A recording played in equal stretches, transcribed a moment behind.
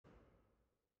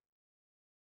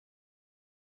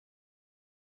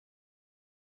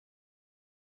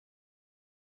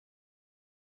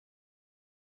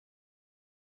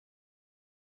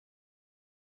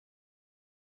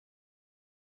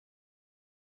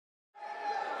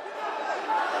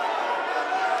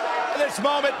this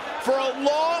moment for a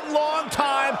long, long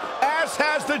time, as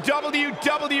has the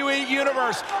WWE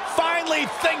Universe. Finally,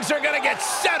 things are going to get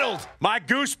settled. My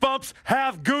goosebumps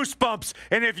have goosebumps,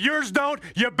 and if yours don't,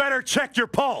 you better check your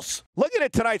pulse. Looking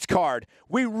at tonight's card,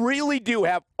 we really do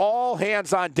have all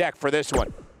hands on deck for this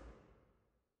one.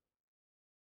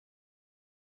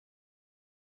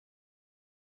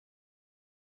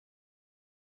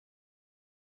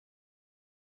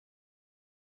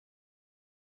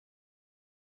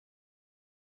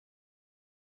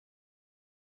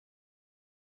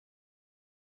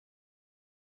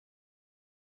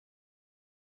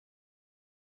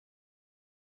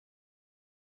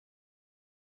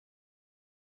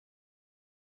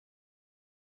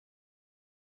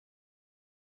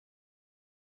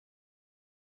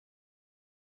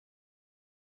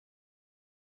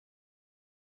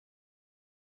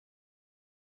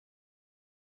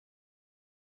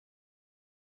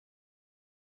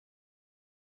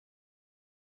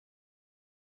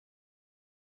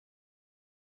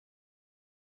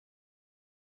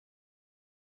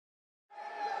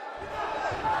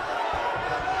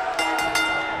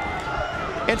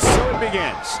 And so it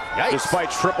begins. Yikes. Despite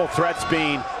triple threats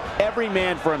being every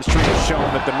man for him, street has shown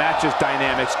that the match's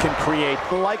dynamics can create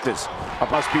like this. I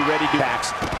must be ready to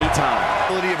tax anytime.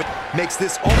 It makes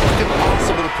this almost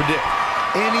impossible to predict.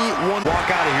 Anyone walk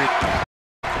out of here.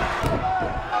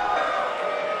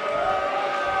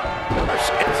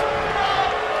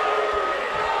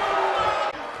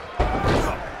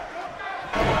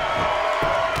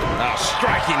 A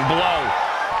striking blow.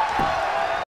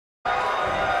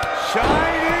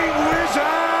 Shining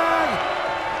Wizard!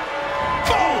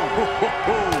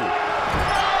 Boom!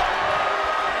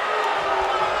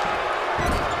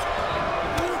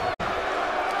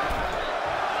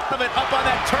 Up on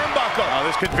that turnbuckle. Oh,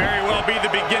 this could very well be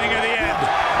the beginning of the end.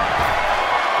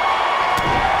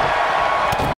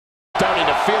 Starting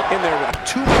to feel in there with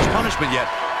Too much punishment yet.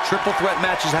 Triple threat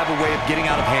matches have a way of getting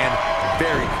out of hand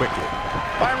very quickly.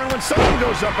 Byron, when someone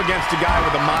goes up against a guy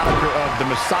with the moniker of the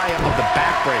Messiah of the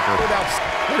Backbreaker,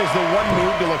 what is the one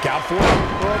move to look out for?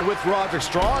 Well, with Roderick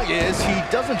Strong is he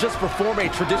doesn't just perform a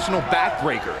traditional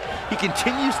backbreaker. He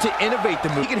continues to innovate the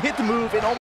move. He can hit the move in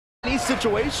almost any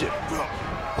situation.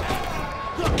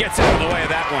 Gets out of the way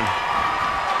of that one.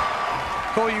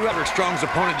 Cole, you ever Strong's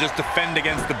opponent just defend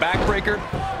against the backbreaker?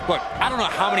 Look, I don't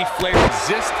know how many flares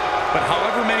exist, but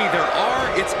however many there are,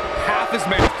 it's half as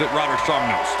many that Roderick Strong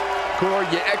knows. Corey,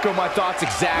 you echo my thoughts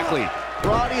exactly.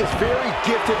 Roddy is very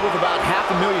gifted with about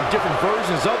 500,000 different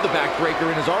versions of the backbreaker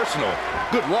in his arsenal.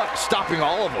 Good luck stopping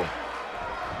all of them.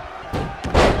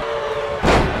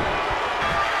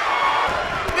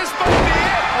 This might be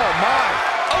it. Oh, my.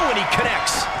 Oh, and he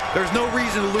connects. There's no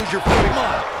reason to lose your footing. Come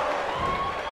on.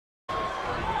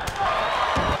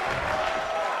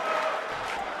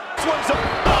 This one's up.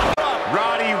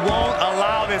 Roddy won't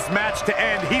allow this match to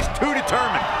end. He's too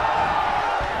determined.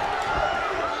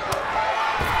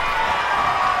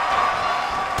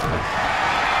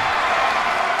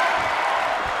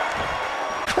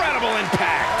 Incredible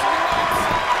impact.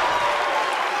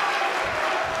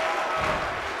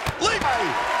 What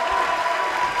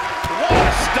a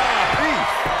stop.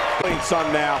 son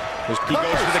now. He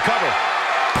goes for the cover.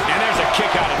 And there's a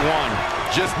kick out at one.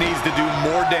 Just needs to do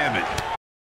more damage.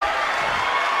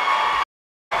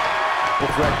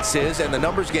 Threats is, and the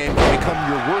numbers game can become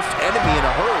your worst enemy in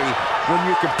a hurry when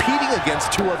you're competing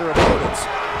against two other opponents.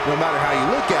 No matter how you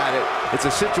look at it, it's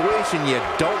a situation you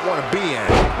don't want to be in,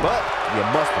 but you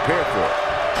must prepare for it.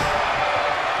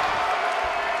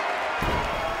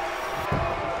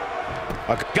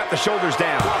 Got the shoulders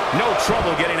down. No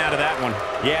trouble getting out of that one.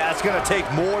 Yeah, it's going to take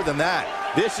more than that.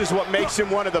 This is what makes him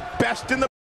one of the best in the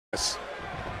business.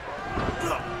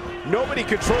 Nobody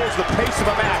controls the pace of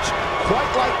a match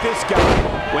quite like this guy.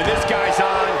 When this guy's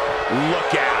on,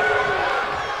 look out.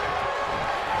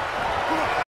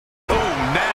 Oh,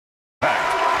 man.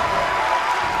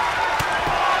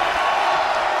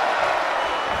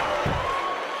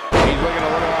 He's looking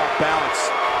a little off balance.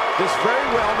 This very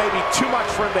well may be too much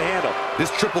for him to handle. This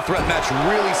triple threat match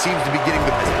really seems to be getting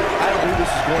the best. I don't believe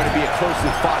this is going to be a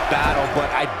closely fought battle, but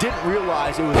I didn't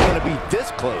realize it was going to be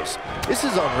this close. This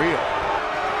is unreal.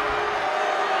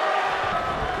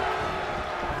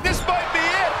 This might be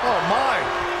it. Oh, my.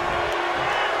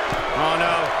 Oh,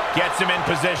 no. Gets him in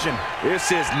position. This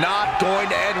is not going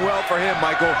to end well for him,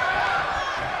 Michael.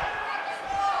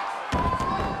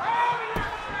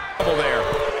 Trouble there.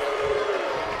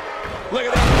 Look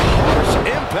at that harsh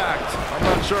impact. I'm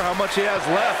not sure how much he has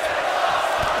left.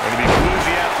 Going to be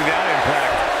bluesy after that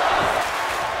impact.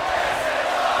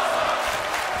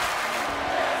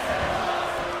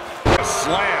 A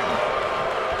slam.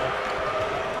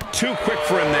 too quick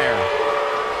for him there.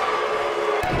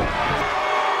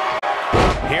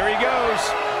 Here he goes.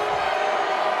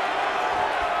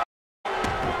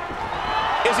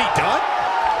 Is he done?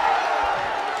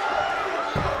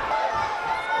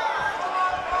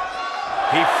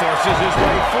 He forces his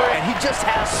way through. And he just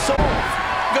has soul.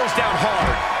 Goes down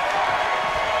hard.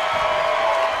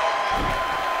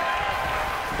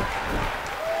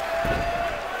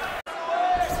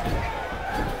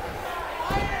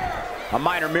 A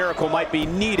minor miracle might be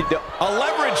needed to... A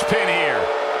leverage pin here.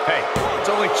 Hey, it's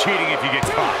only cheating if you get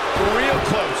caught. Real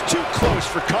close, too close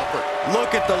for comfort.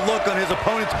 Look at the look on his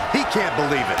opponent. He can't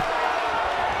believe it.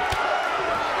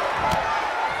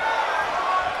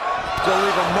 To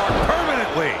leave a mark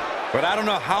permanently. But I don't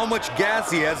know how much gas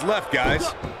he has left,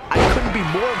 guys. I couldn't be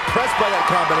more impressed by that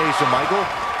combination, Michael.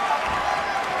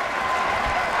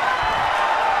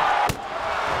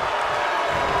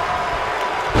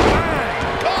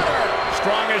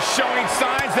 Strong is showing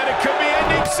signs that it could be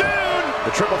ending soon.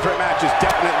 The triple threat match is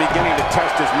definitely beginning to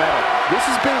test his mettle. This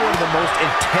has been one of the most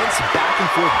intense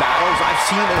back-and-forth battles I've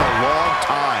seen in a long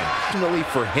time. Fortunately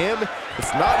for him,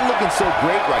 it's not looking so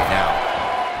great right now.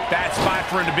 Bad spot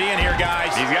for him to be in here,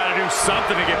 guys. He's got to do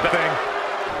something to get the thing.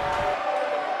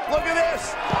 Look at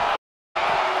this.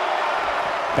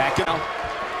 Back in. Oh,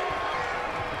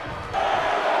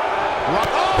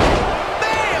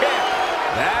 man!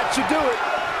 That should do it.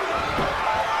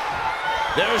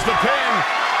 There's the pin.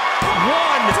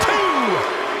 1, 2,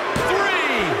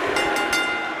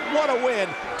 3. What a win.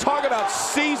 Talk about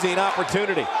seizing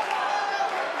opportunity.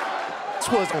 This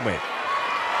was a moment.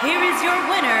 Here is your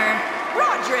winner,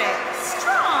 Roderick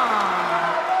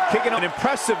Strong. Kicking an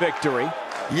impressive victory.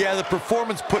 Yeah, the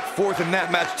performance put forth in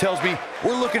that match tells me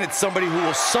we're looking at somebody who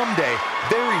will someday,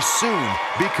 very soon,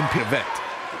 be competing event.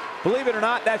 Believe it or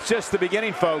not, that's just the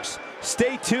beginning, folks.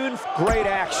 Stay tuned for great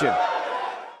action.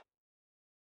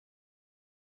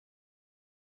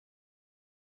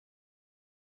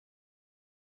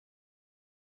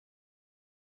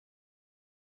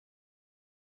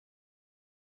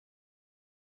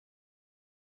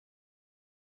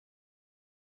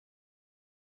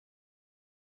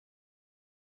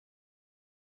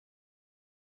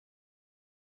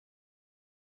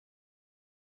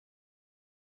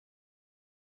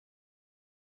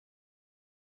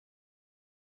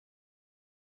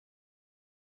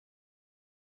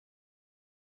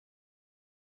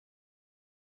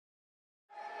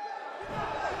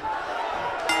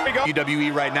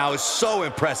 WWE right now is so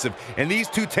impressive, and these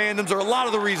two tandems are a lot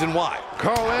of the reason why.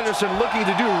 Carl Anderson looking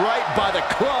to do right by the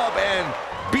club and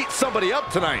beat somebody up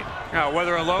tonight. Now,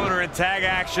 whether alone or in tag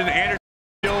action, Anderson's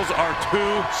skills are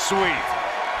too sweet.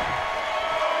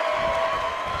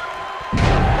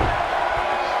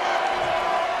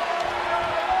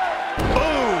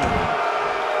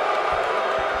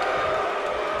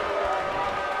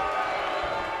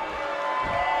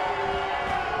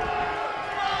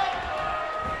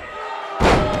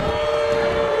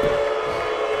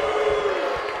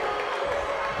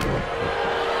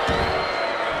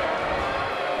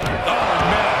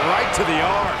 To the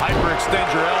arm.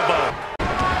 Hyperextend your elbow.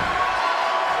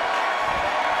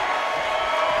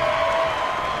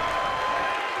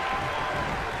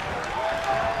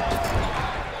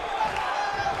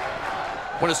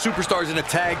 When a superstar is in a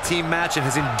tag team match and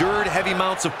has endured heavy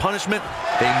amounts of punishment,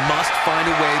 they must find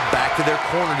a way back to their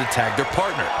corner to tag their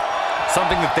partner.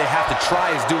 Something that they have to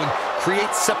try is doing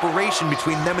create separation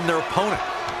between them and their opponent.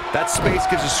 That space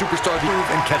gives a superstar to move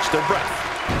and catch their breath.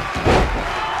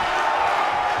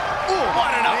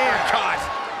 What an uppercut!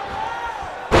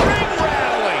 Ring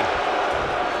rattling!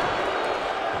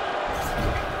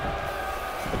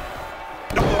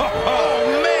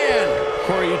 Oh, man!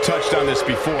 Corey, you touched on this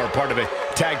before. Part of a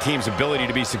tag team's ability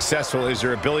to be successful is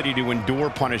their ability to endure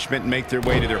punishment and make their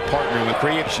way to their partner. With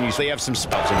creation, they have some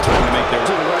spells and time to make their...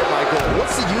 To the right, Michael.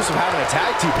 What's the use of having a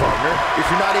tag team partner if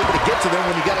you're not able to get to them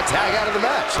when you got to tag out of the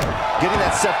match? Getting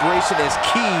that separation is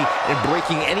key in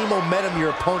breaking any momentum your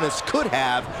opponents could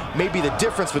have, may be the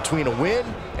difference between a win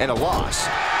and a loss.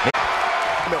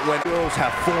 When duos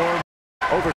have formed,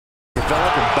 over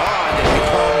develop and bond and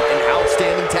become an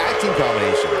outstanding tag team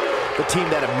combination. The team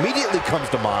that immediately comes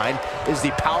to mind is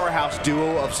the powerhouse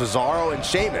duo of Cesaro and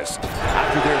Sheamus.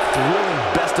 After their thrilling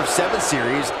best-of-7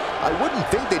 series, I wouldn't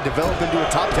think they'd develop into a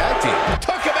top tag team.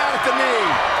 Took him out at the knee!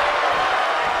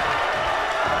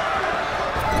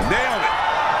 Nailed it.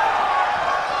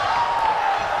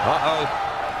 Uh-oh.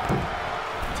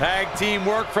 Tag team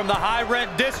work from the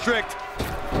high-rent district.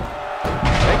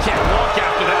 They can't walk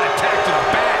after that attack to the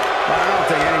back. I don't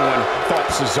think anyone thought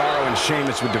Cesaro and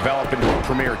Sheamus would develop into a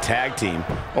premier tag team.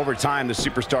 Over time, the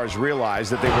superstars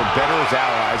realized that they were better as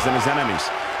allies than as enemies.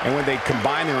 And when they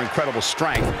combined their incredible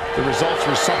strength, the results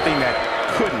were something that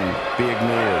couldn't be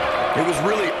ignored. It was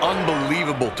really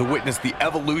unbelievable to witness the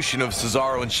evolution of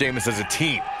Cesaro and Sheamus as a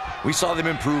team. We saw them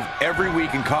improve every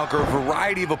week and conquer a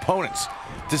variety of opponents.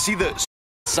 To see the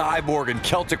Cyborg and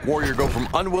Celtic Warrior go from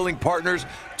unwilling partners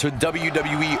to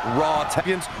WWE Raw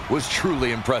champions was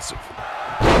truly impressive.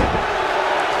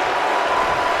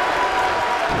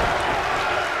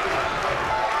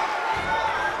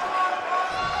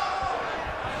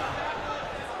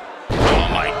 Oh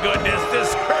my goodness,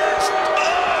 this hurts!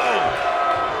 Oh!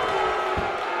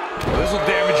 This will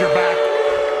damage your back.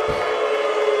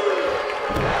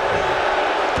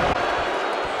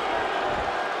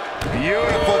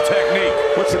 Beautiful technique.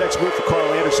 What's the next move for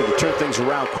Carl Anderson to turn things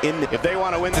around? If they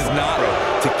want to win, This is not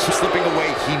to keep slipping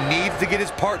away. He needs to get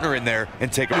his partner in there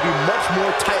and take it. To be much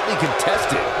more tightly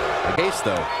contested. Case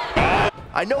though.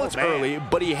 I know it's early,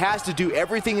 but he has to do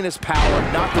everything in his power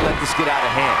not to let this get out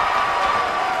of hand.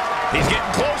 He's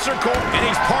getting closer, Cole, and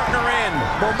he's partner in.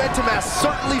 Momentum has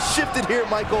certainly shifted here,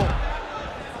 Michael.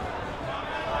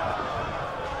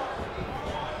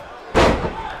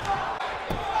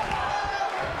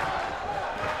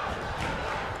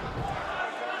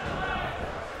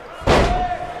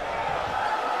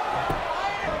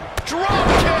 Drop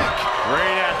kick!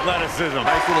 Great athleticism.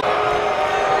 Nice little...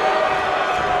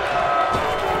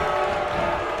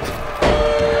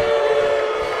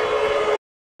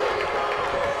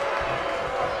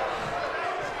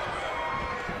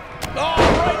 Oh,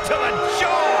 right to the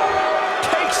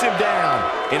jaw! takes him down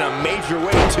in a major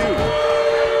way, too.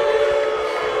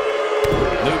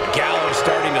 Luke Gallows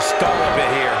starting to stall a bit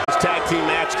here. this tag team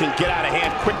match can get out of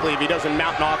hand quickly if he doesn't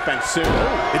mount an offense soon.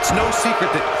 It's no secret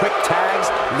that quick tags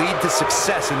lead to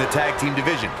success in the tag team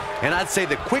division. And I'd say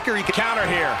the quicker he can Counter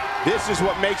here. This is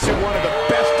what makes him one of the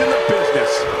best in the business.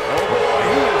 Oh, boy,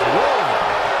 he is rolling.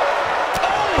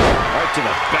 Right to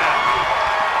the back.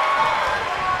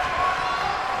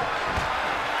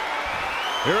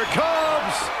 Here it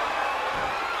comes.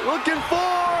 Looking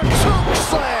for choke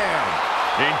slam.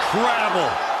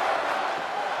 Incredible.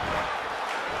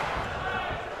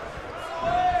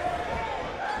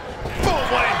 Boom,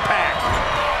 what impact!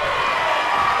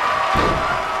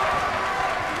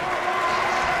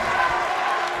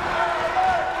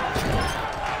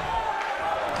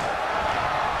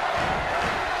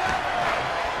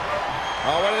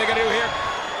 Oh, what are they gonna do here?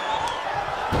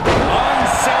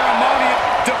 Unceremonious.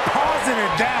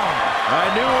 Deposited down. I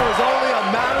knew it was only a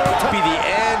matter of time. Be the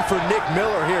end for Nick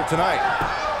Miller here tonight.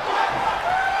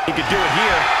 He could do it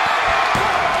here.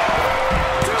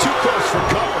 Too close for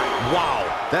cover. Wow.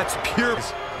 That's pure.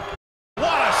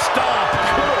 What a stomp.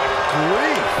 Good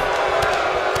Grief.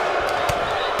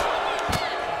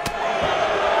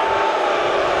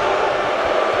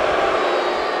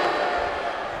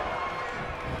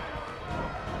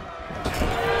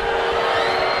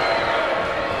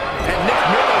 And Nick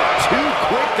Miller too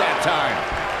quick that time.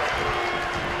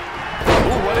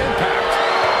 Ooh, what impact.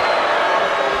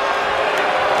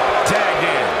 tagged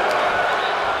in.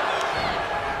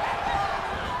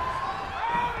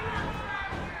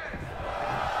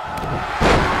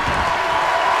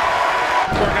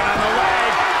 Working on the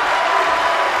leg.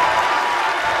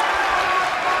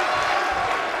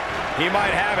 He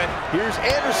might have it. Here's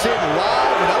Anderson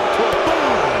live and up to a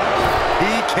boom.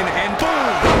 He can end.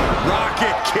 Boom.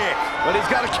 Rocket kick. But he's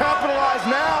got to capitalize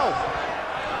now.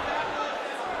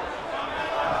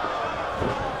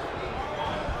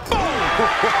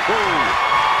 Boom.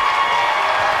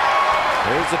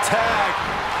 There's the tag.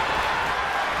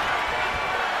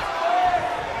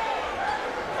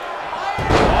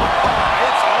 Oh,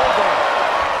 it's over.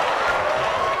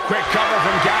 Quick cover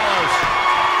from Gallows.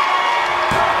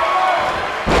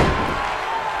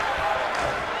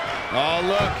 Oh,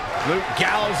 look. Luke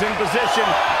Gallows in position.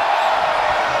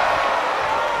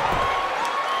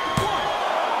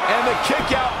 And the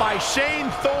kick out by Shane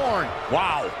Thorne.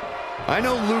 Wow. I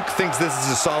know Luke thinks this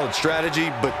is a solid strategy,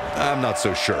 but I'm not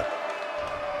so sure.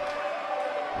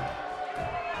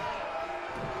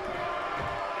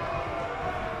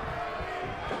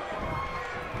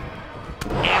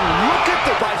 And look at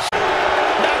the by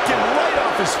knocked him right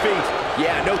off his feet.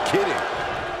 Yeah, no kidding.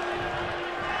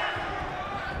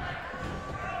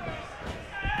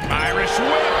 Irish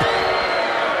whip.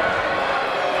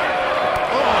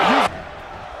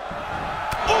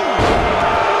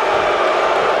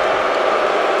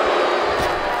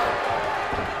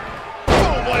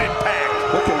 Boom, what impact.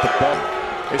 Look at the ball.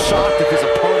 Is shocked if his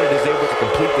opponent is able to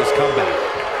complete this comeback.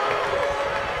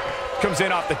 Comes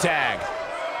in off the tag.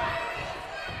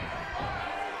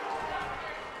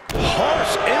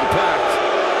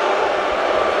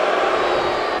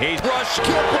 He's rush.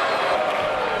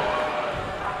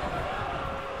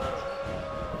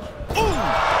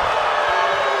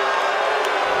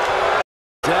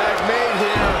 Tag made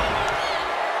here.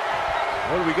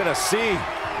 What are we gonna see?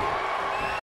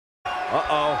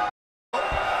 Uh-oh.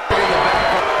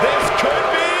 This could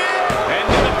be it. And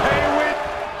the pay win.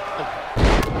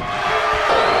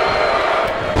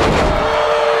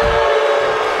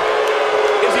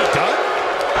 Is he done?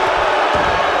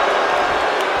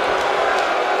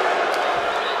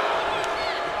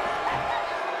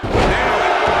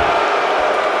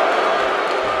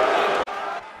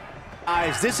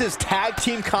 Guys, this is tag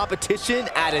team competition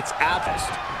at its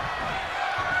apogee.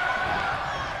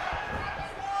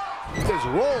 He's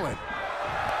rolling.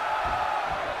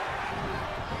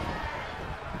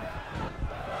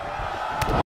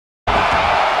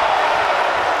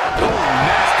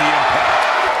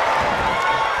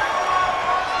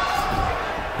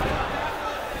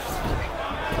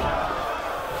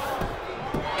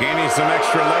 Gaining some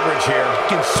extra leverage here.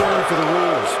 Concerned for the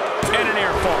rules. And an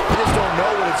air fall. I just don't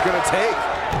know what it's going to take.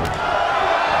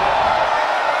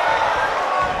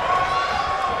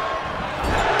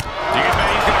 Do you bet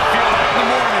he's going to feel that in the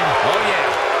morning? Oh, yeah.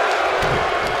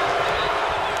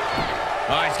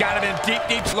 Oh, he's got him in deep,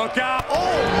 deep. Look out.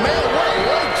 Oh, man, what a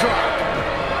leg drop.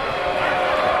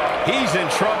 He's in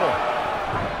trouble.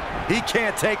 He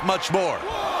can't take much more.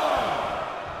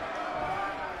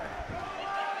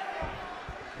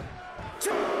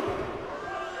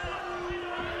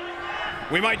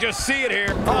 We might just see it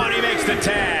here. Oh, and he makes the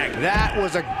tag. That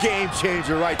was a game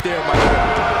changer right there, my friend.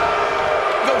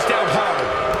 Goes down hard.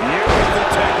 Here's the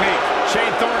technique.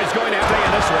 Shane Thorne is going to have to play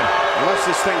in this one. Unless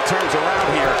this thing turns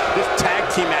around here, this tag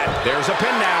team match. There's a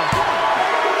pin now.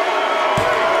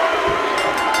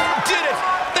 Did it!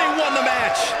 They won the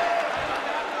match.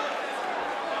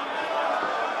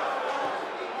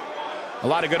 A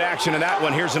lot of good action in that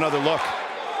one. Here's another look.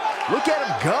 Look at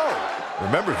him go.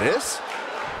 Remember this?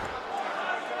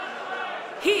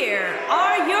 Here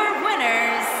are your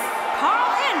winners, Carl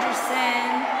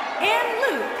Anderson and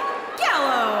Luke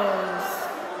Gallows.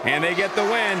 And they get the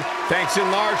win, thanks in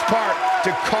large part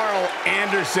to Carl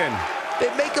Anderson.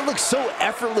 They make it look so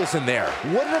effortless in there.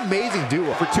 What an amazing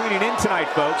duo. For tuning in tonight,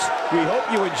 folks. We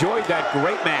hope you enjoyed that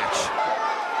great match.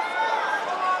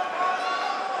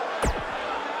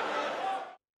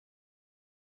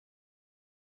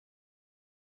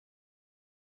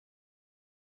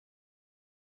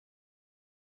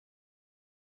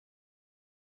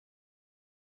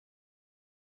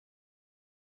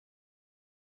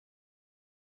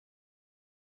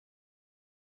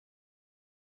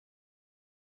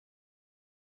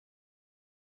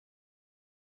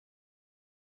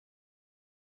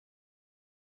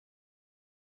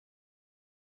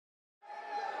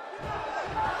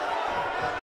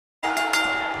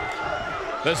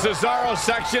 The Cesaro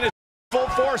section is full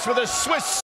force with a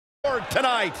Swiss sword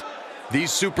tonight. These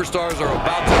superstars are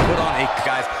about to put on a,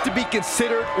 guys, To be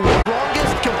considered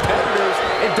strongest competitors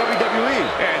in WWE.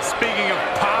 And speaking of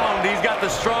pound, he's got the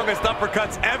strongest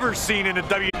uppercuts ever seen in a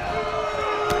WWE.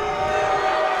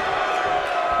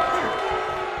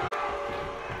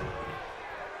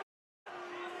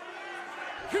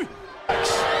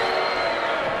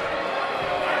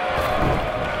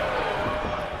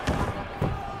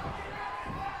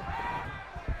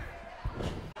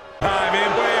 Time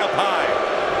in way up high.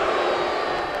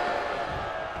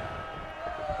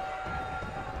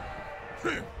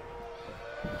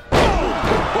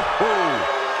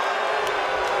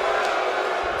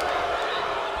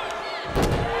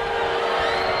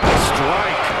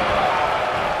 Strike.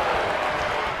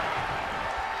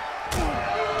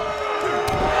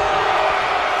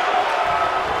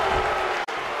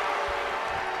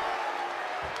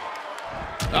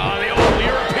 Oh, the old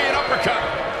European uppercut.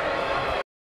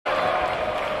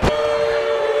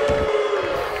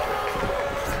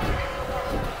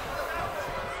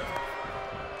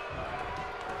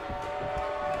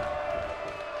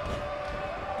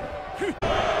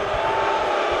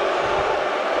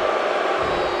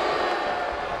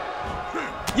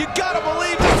 You gotta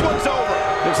believe this one's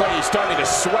over. Looks like he's starting to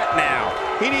sweat now.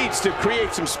 He needs to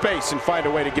create some space and find a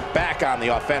way to get back on the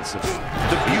offensive.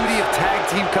 the beauty of tag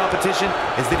team competition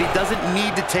is that he doesn't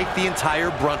need to take the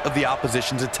entire brunt of the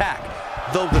opposition's attack.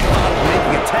 Though the thought of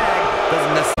making a tag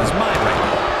doesn't necessarily his mind right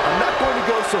now. I'm not going to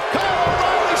go so far.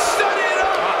 O'Reilly setting it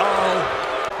up.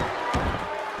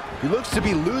 He looks to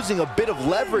be losing a bit of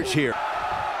leverage here.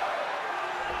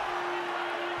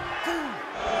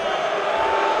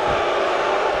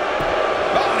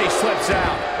 Oh, and he slips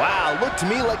out. Wow, looked to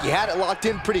me like he had it locked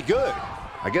in pretty good.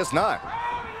 I guess not.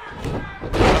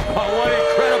 Oh, what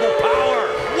incredible power.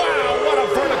 Wow, what a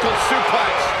vertical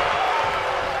suplex.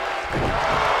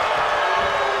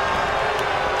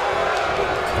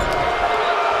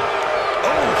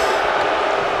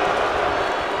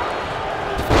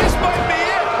 This might be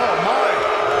it. Oh, my.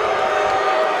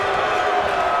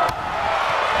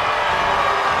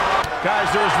 Guys,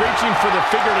 there's reaching for the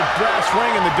figurative brass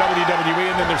ring in the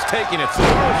WWE, and then there's taking it.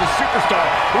 Cesaro is a superstar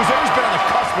who's always been on the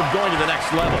cusp of going to the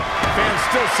next level. Fans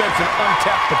still sense an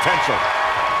untapped potential.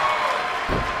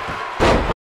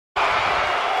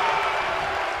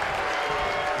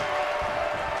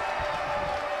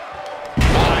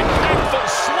 Impactful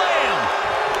slam.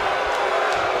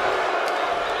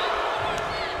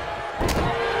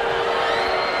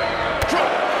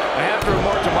 I have to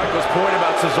remark to Michael's point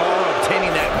about Cesaro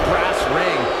obtaining that brass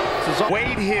ring.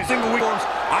 Wade his single week forms.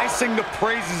 I sing the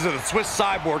praises of the Swiss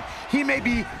Cyborg. He may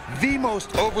be the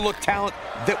most overlooked talent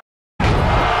that, but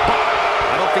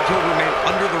I don't think he'll remain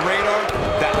under the radar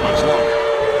that much longer.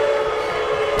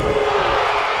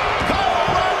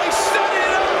 Set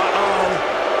it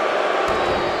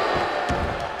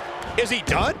up. Is he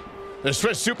done? The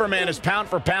Swiss Superman is pound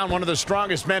for pound one of the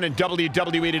strongest men in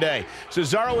WWE today.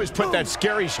 Cesaro has put that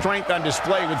scary strength on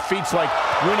display with feats like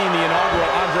winning the inaugural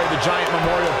Andre the Giant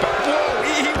Memorial. Whoa,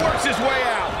 he works his way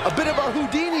out. A bit of a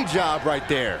Houdini job right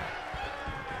there.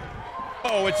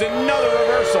 Oh, it's another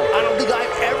reversal. I don't think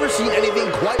I've ever seen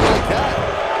anything quite like that.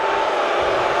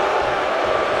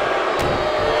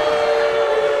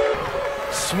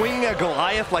 Swinging a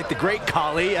Goliath like the great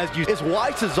Khali is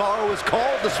why Cesaro is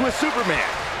called the Swiss Superman.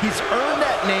 He's earned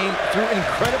that name through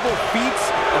incredible feats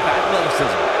of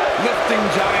athleticism. Lifting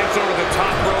giants over the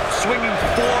top rope, swinging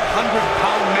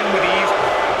 400-pound men with ease,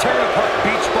 tearing apart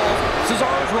beach balls.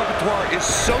 Cesaro's repertoire is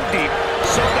so deep,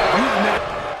 so that you've never...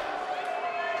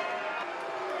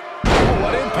 Oh,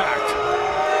 what impact.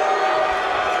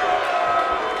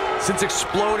 Since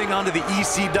exploding onto the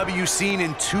ECW scene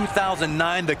in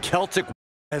 2009, the Celtic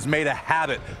has made a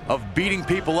habit of beating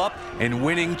people up and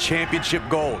winning championship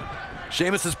gold.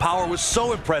 Sheamus's power was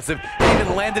so impressive, he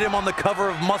even landed him on the cover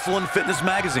of Muscle and Fitness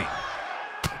magazine.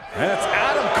 And it's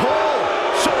Adam Cole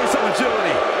showing some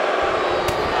agility.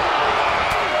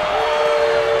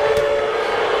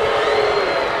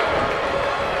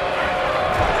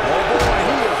 Oh boy,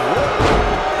 he is working.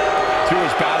 Through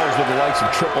his battles with the likes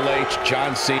of Triple H,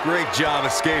 John Cena. Great job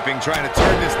escaping, trying to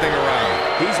turn this thing around.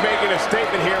 He's making a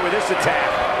statement here with this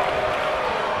attack.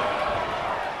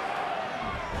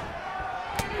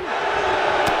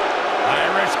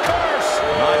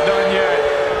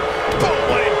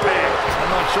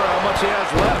 Sure how much he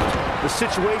has left. The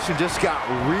situation just got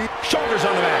shoulders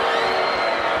on the mat.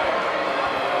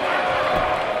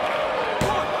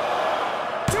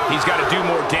 He's got to do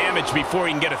more damage before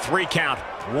he can get a 3 count.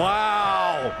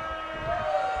 Wow.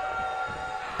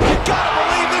 You gotta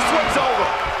believe this one's over.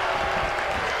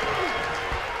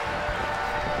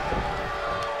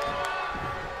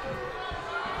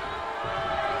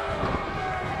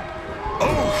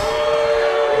 Oh.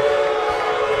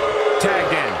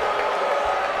 Tagged in.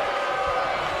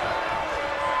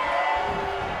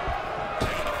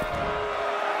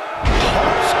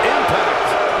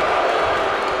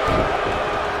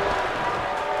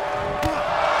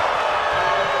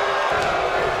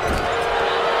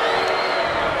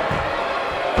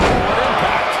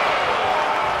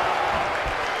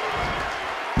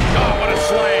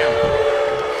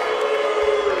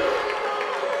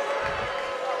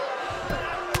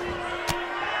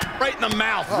 Right in the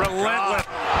mouth, relentless.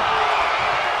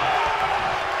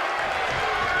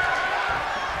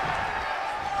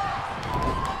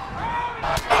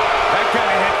 That kind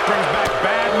of hit brings back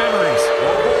bad memories.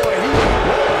 Oh boy,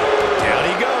 down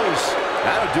he goes.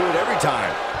 That'll do it every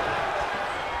time.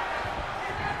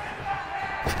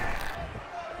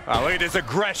 Oh, look at this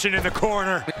aggression in the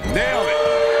corner. Nailed it.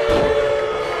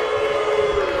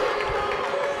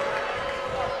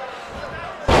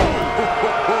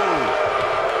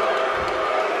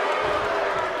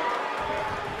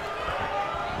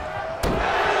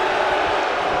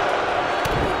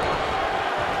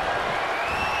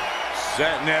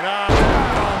 Setting it up.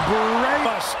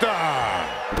 Buster.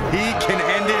 He can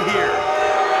end it here.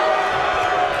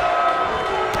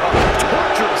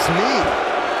 Torturous knee.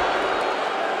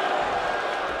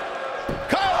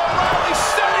 Kyle O'Reilly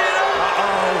setting it up.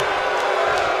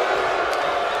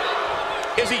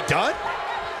 Is he done?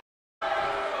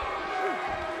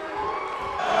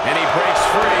 And he breaks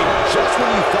free. Just when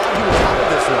you thought he was out of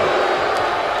this one.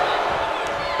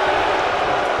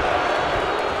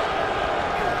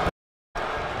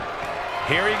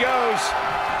 Here he goes.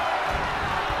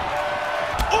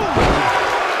 Ooh.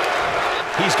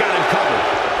 He's got him covered.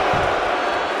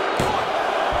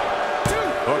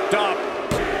 Hooked up.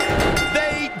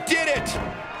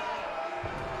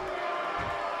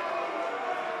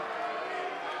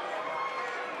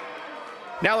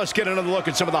 Now let's get another look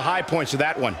at some of the high points of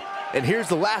that one. And here's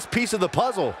the last piece of the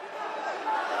puzzle.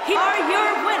 Here are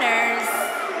your winners,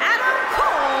 Adam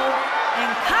Cole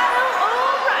and Kyle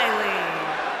O'Reilly,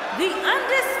 the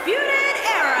Undisputed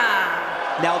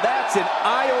Era. Now that's an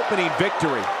eye-opening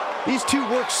victory. These two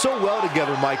work so well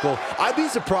together, Michael. I'd be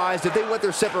surprised if they went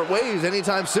their separate ways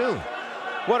anytime soon.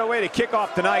 What a way to kick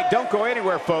off tonight. Don't go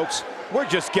anywhere, folks. We're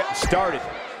just getting started.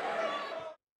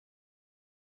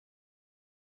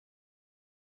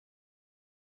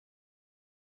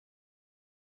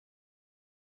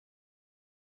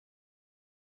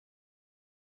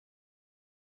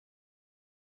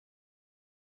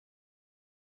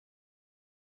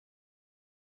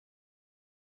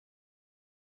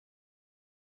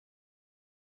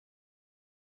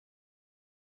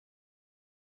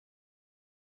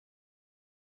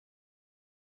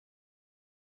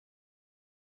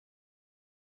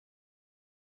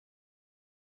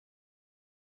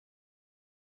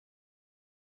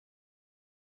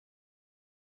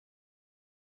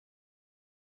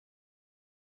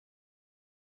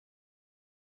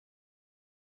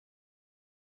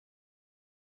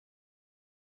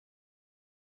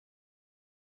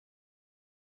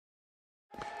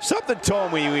 Something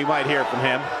told me we might hear from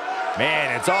him.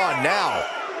 Man, it's on now.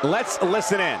 Let's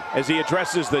listen in as he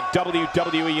addresses the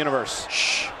WWE Universe.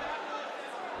 Shh.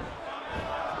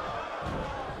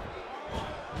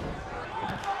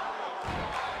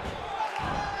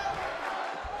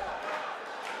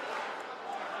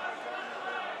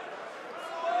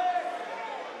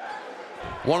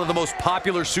 One of the most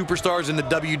popular superstars in the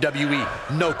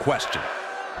WWE, no question.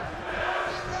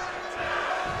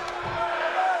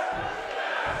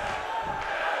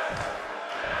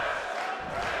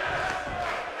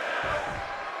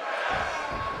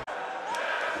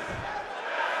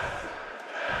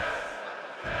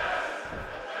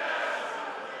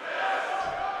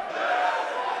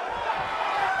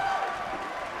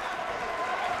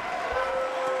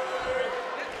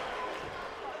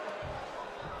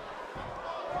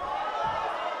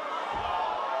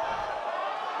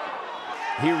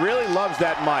 He really loves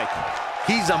that mic.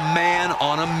 He's a man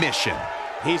on a mission.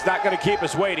 He's not going to keep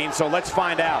us waiting, so let's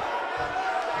find out.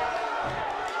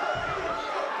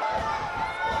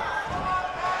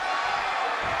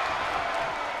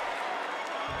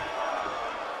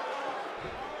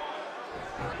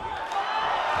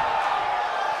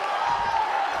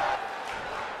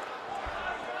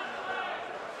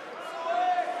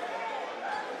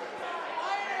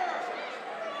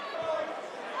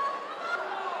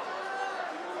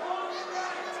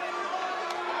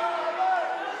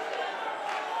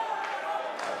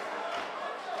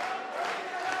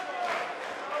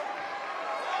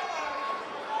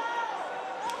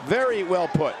 Very well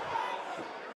put.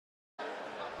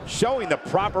 Showing the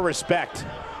proper respect.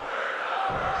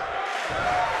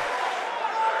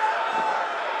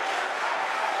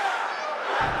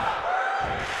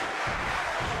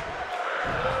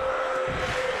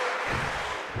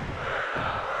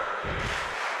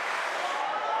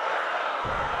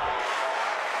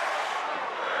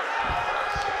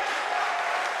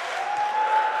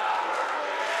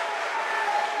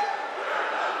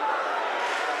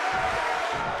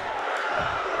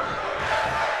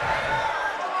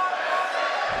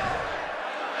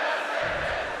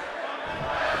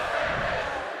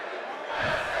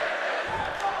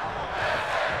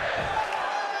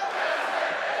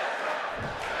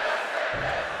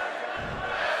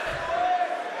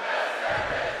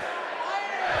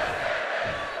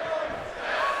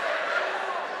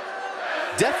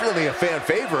 Definitely a fan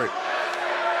favorite.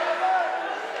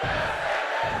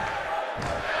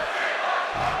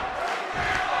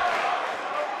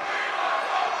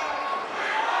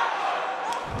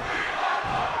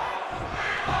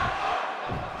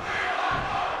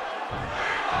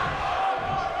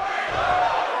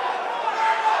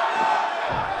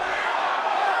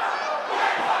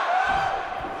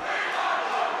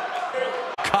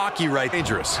 Cocky, right?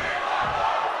 Dangerous.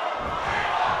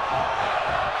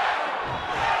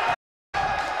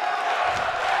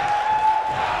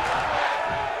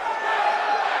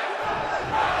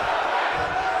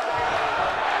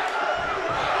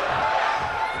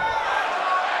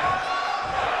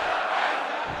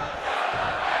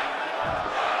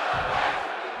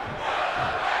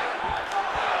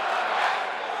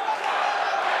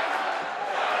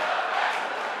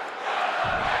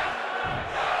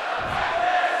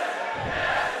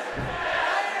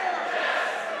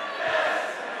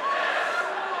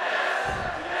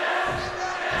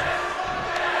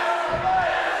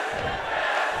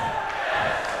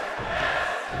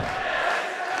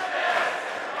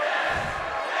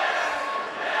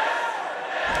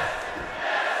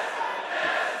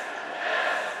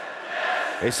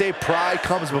 They say pride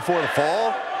comes before the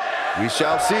fall. We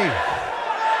shall see.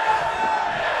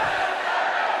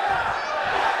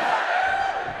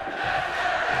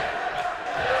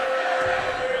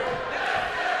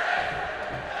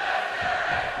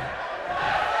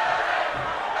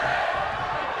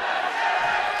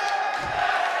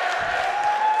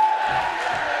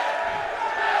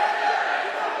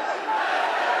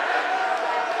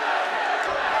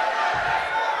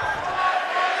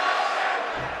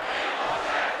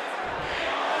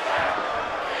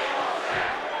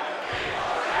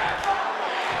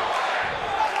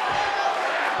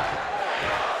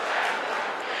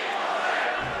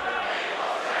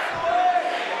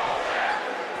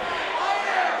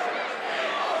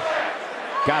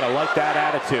 Gotta like that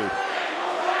attitude.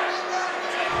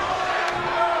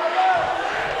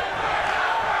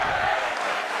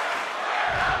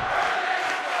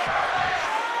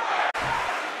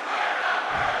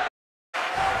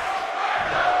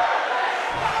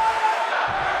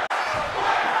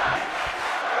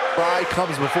 Pride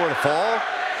comes before the fall.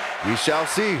 We shall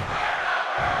see.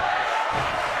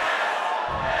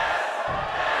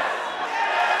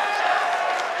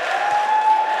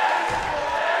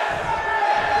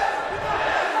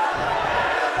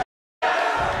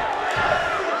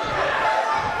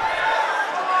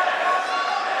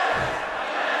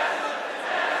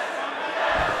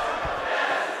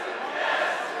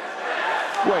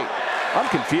 Wait, I'm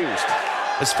confused.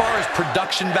 As far as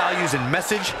production values and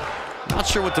message, not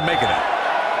sure what to make of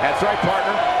that. That's right,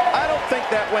 partner. I don't think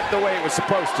that went the way it was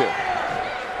supposed to.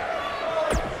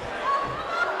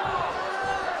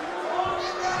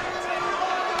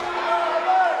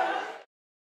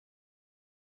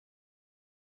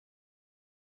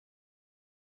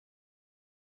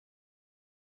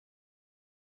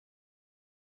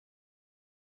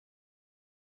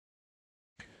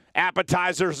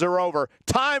 Appetizers are over.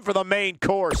 Time for the main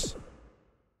course.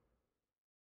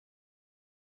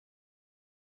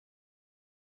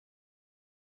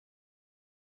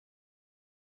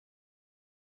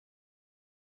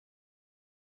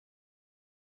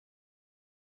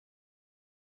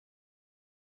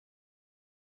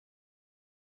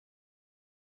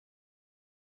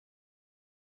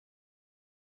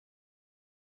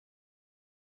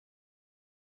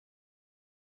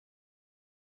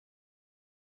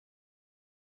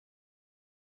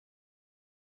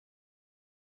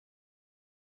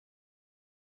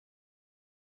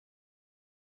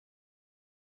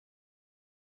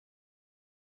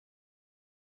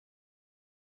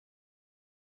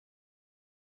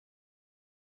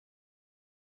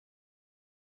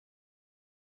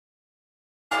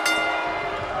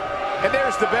 And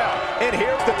there's the bell. And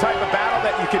here's the type of battle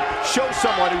that you can show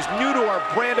someone who's new to our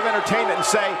brand of entertainment and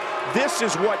say, this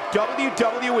is what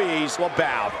WWE's all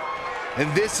about. And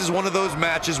this is one of those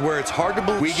matches where it's hard to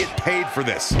believe we get paid for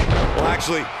this. Well,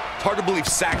 actually, it's hard to believe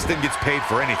Saxton gets paid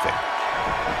for anything.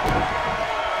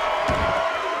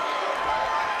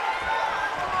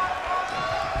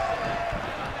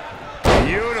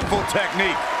 Beautiful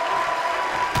technique.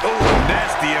 Oh,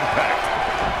 nasty impact.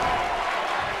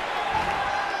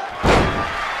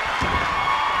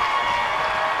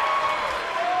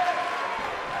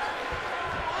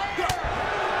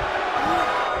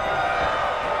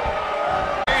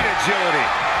 Agility.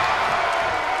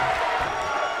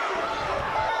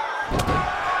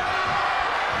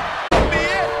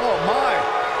 Oh my.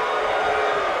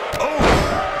 Oh.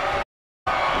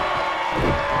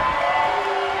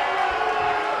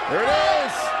 There it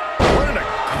is. What an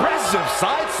aggressive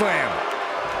side slam.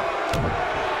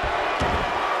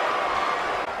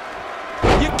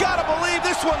 You gotta believe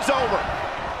this one's over.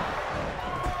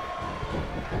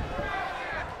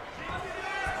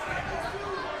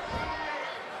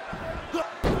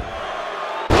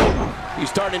 He's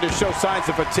starting to show signs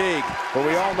of fatigue, but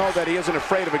we all know that he isn't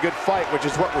afraid of a good fight, which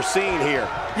is what we're seeing here.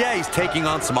 Yeah, he's taking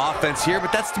on some offense here,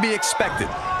 but that's to be expected,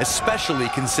 especially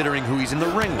considering who he's in the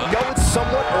ring with. I know it's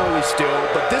somewhat early still,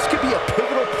 but this could be a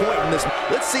pivotal point in this.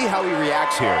 Let's see how he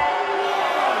reacts here.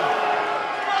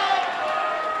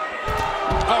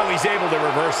 Oh, he's able to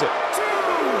reverse it.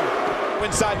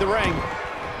 Inside the ring.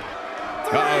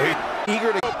 Uh-oh, he's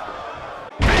eager to...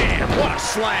 Man, what a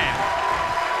slam.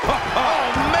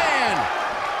 Oh, man.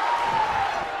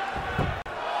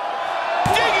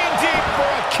 Digging deep for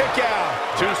a kick out.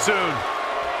 Too soon.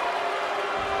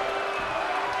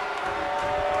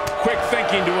 Quick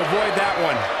thinking to avoid that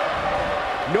one.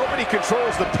 Nobody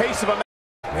controls the pace of a match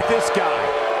like this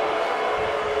guy.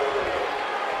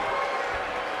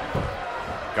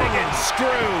 And screw.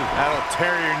 That'll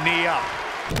tear your knee up.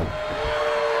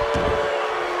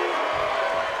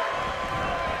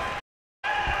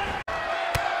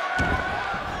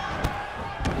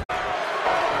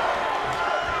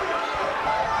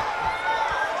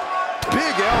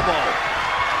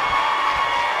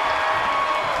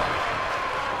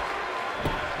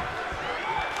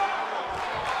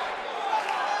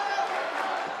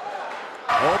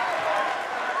 Oh.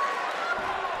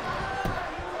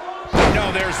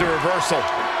 No, there's the reversal.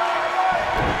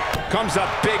 Comes up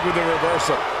big with the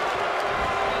reversal.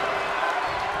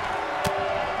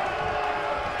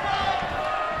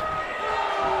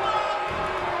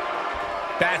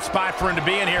 Bad spot for him to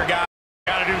be in here, guys.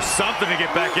 Got to do something to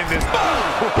get back in this.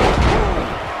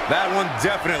 That one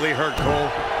definitely hurt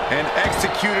Cole, and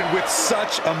executed with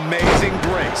such amazing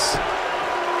grace.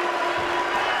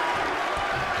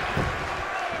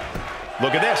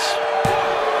 Look at this.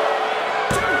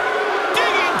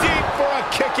 Digging deep for a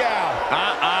kick out.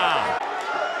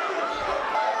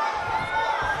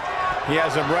 He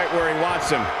has him right where he wants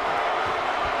him.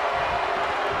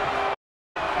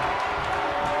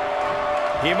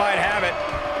 He might have it.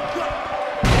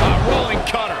 A rolling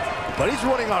cutter. But he's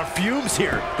running on fumes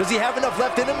here. Does he have enough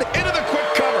left in him? Into the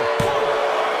quick cover.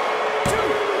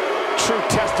 True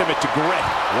testament to grit.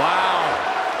 Wow.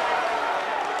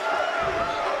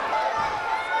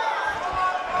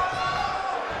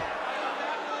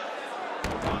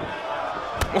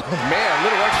 Oh, man, a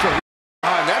little extra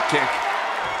on that kick.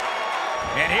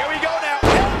 And here we go now.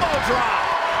 Elbow drop.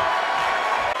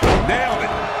 Nailed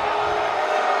it.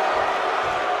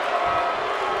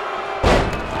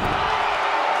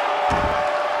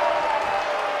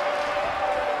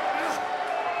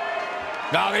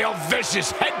 Now the old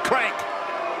vicious head crank.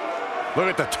 Look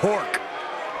at the torque.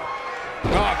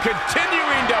 Oh,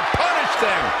 continuing to punish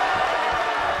them.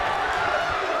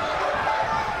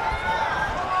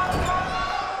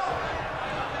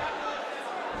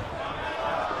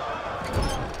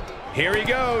 Here he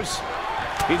goes.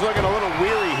 He's looking a little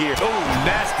weary here. Oh,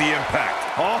 nasty impact.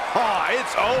 Oh,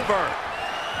 it's over.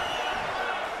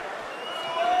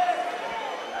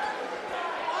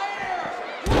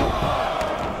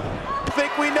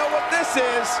 Think we know what this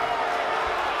is.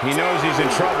 He knows he's in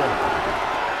trouble.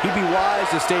 He'd be wise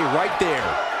to stay right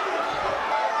there.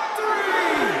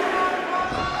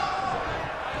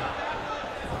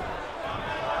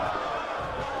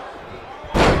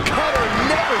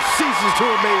 Ceases to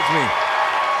amaze me.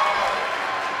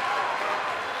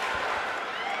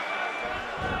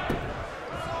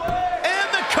 And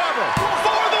the cover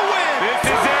for the win. This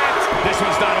is it. This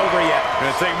one's not over yet.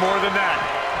 Gonna take more than that.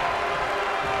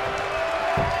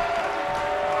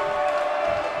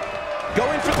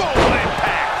 Going for the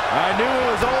impact. I knew it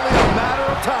was only a matter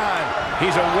of time.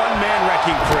 He's a one-man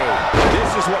wrecking crew. This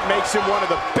is what makes him one of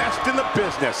the best in the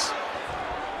business.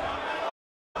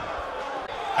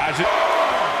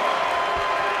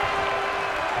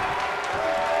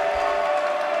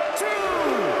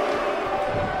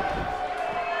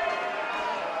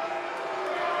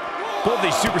 Both of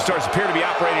these superstars appear to be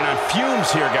operating on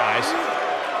fumes here, guys.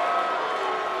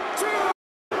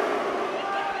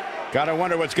 Gotta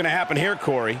wonder what's gonna happen here,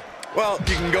 Corey. Well,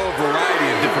 you can go a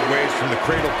variety of different ways from the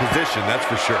cradle position, that's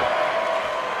for sure.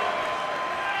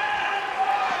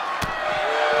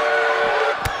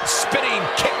 Spinning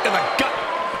kick to the gut.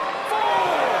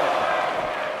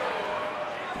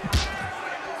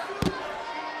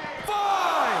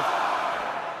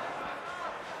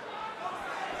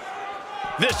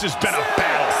 This has been a battle.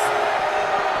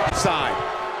 Side.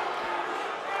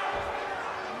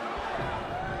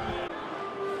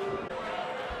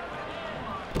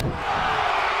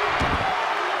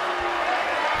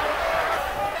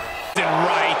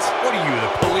 Right. What are you, the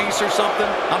police or something?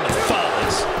 I'm the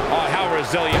Fuzz. Oh, how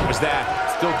resilient was that?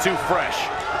 Still too fresh.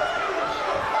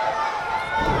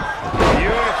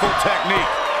 Beautiful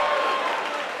technique.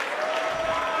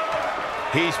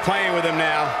 He's playing with him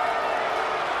now.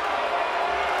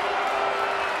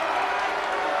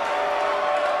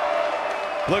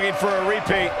 Looking for a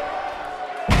repeat.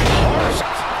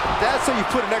 That's how you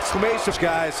put an exclamation,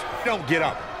 guys. Don't get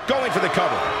up. Going for the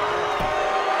cover.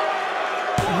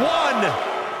 1,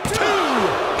 2.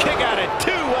 Kick out at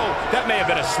 2. Oh, that may have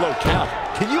been a slow count.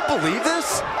 Can you believe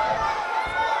this?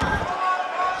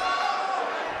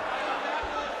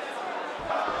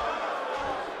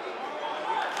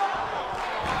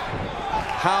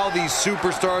 How these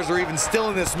superstars are even still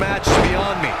in this match is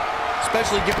beyond me.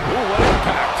 Especially given... Ooh, what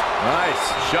impact. Nice.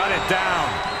 Shut it down.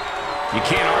 You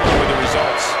can't argue with the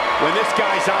results. When this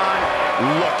guy's on,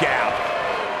 look out.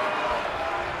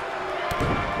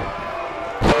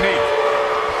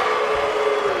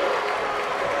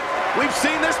 We've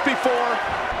seen this before.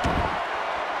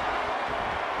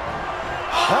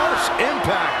 Harsh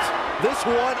impact. This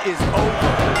one is over.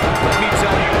 Let me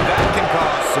tell you, that can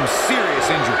cause some serious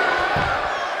injury.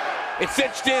 It's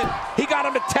cinched in. He got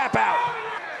him to tap out.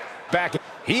 Back.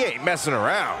 He ain't messing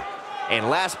around. And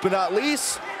last but not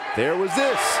least, there was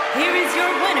this. Here is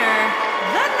your winner,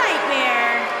 the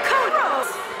Nightmare, Cole.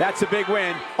 That's a big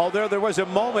win, although there was a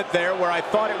moment there where I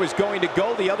thought it was going to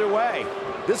go the other way.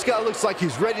 This guy looks like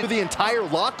he's ready for the entire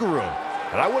locker room,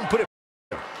 and I wouldn't put it.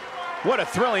 What a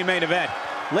thrilling main event.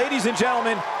 Ladies and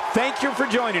gentlemen, thank you for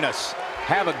joining us.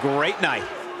 Have a great night.